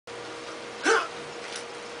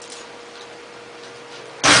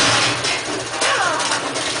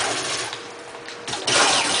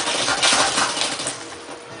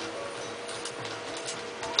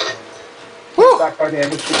the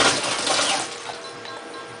embassy.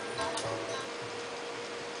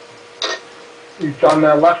 He's on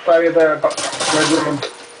the left side of the red room.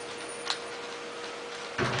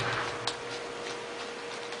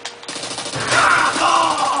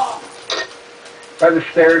 By the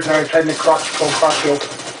stairs, now he's heading across the hill.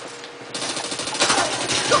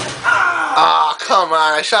 Ah, come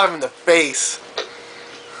on, I shot him in the face.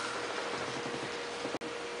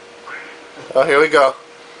 Oh, here we go.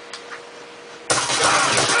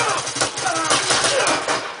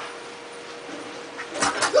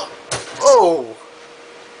 Oh!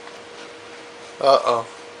 Uh-oh.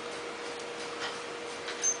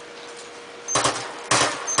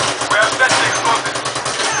 We have set the explosives.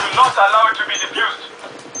 Do not allow it to be diffused.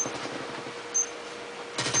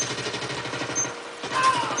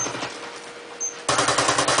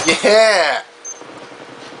 Yeah!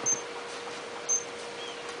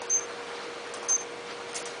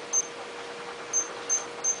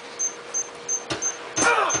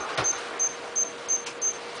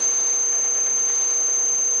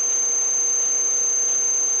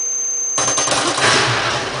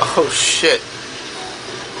 Oh shit.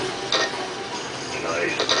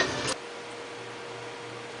 Nice.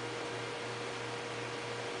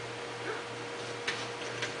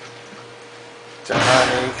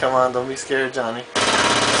 Johnny, come on, don't be scared, Johnny.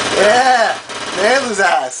 Yeah! Nail his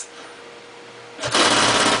ass!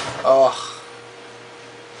 Oh.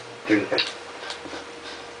 Dude.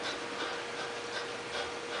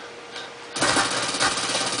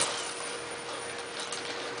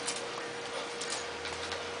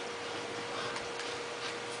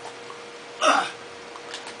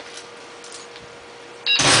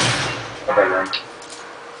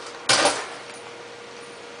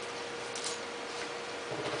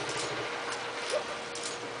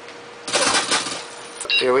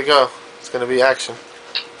 Here we go. It's gonna be action.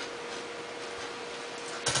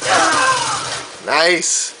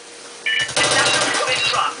 Nice!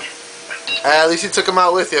 At least you took him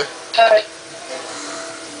out with you.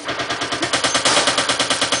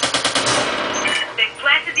 They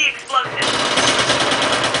planted the explosive.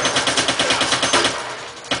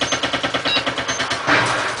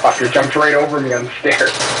 Fucker jumped right over me on the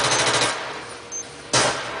stairs.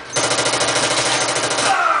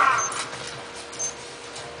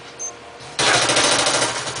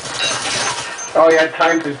 Oh, you had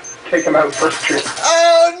time to take him out first trip.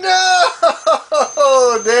 Oh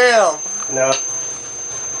no! Damn! No.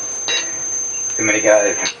 Too many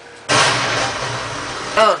guys.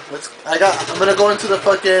 I'm gonna go into the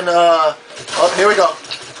fucking oh, here we go.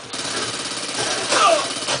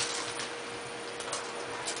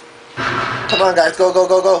 Come on guys, go, go,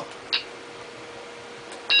 go, go.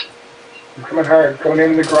 I'm coming hard, going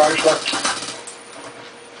into the garage left.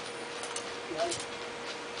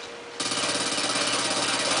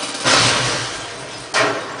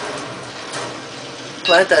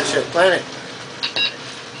 Plant that shit, plant it.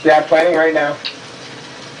 Yeah, planting right now.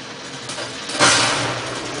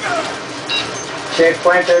 Okay,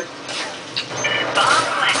 planted. Bomb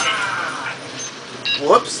planted.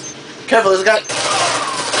 Whoops. Careful, there's a guy.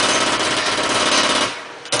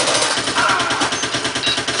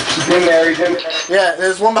 He's in there, he's in there. Yeah,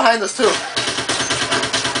 there's one behind us too.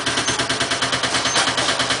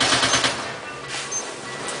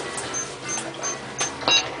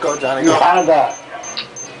 Go, Johnny, You go. had that.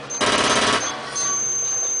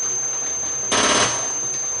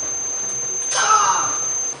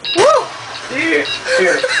 Woo! Here.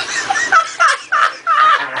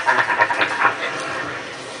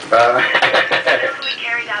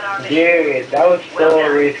 Carried out our mission. Dude, that was so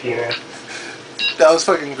risky, man. That was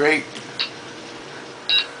fucking great.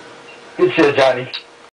 Good shit, Johnny.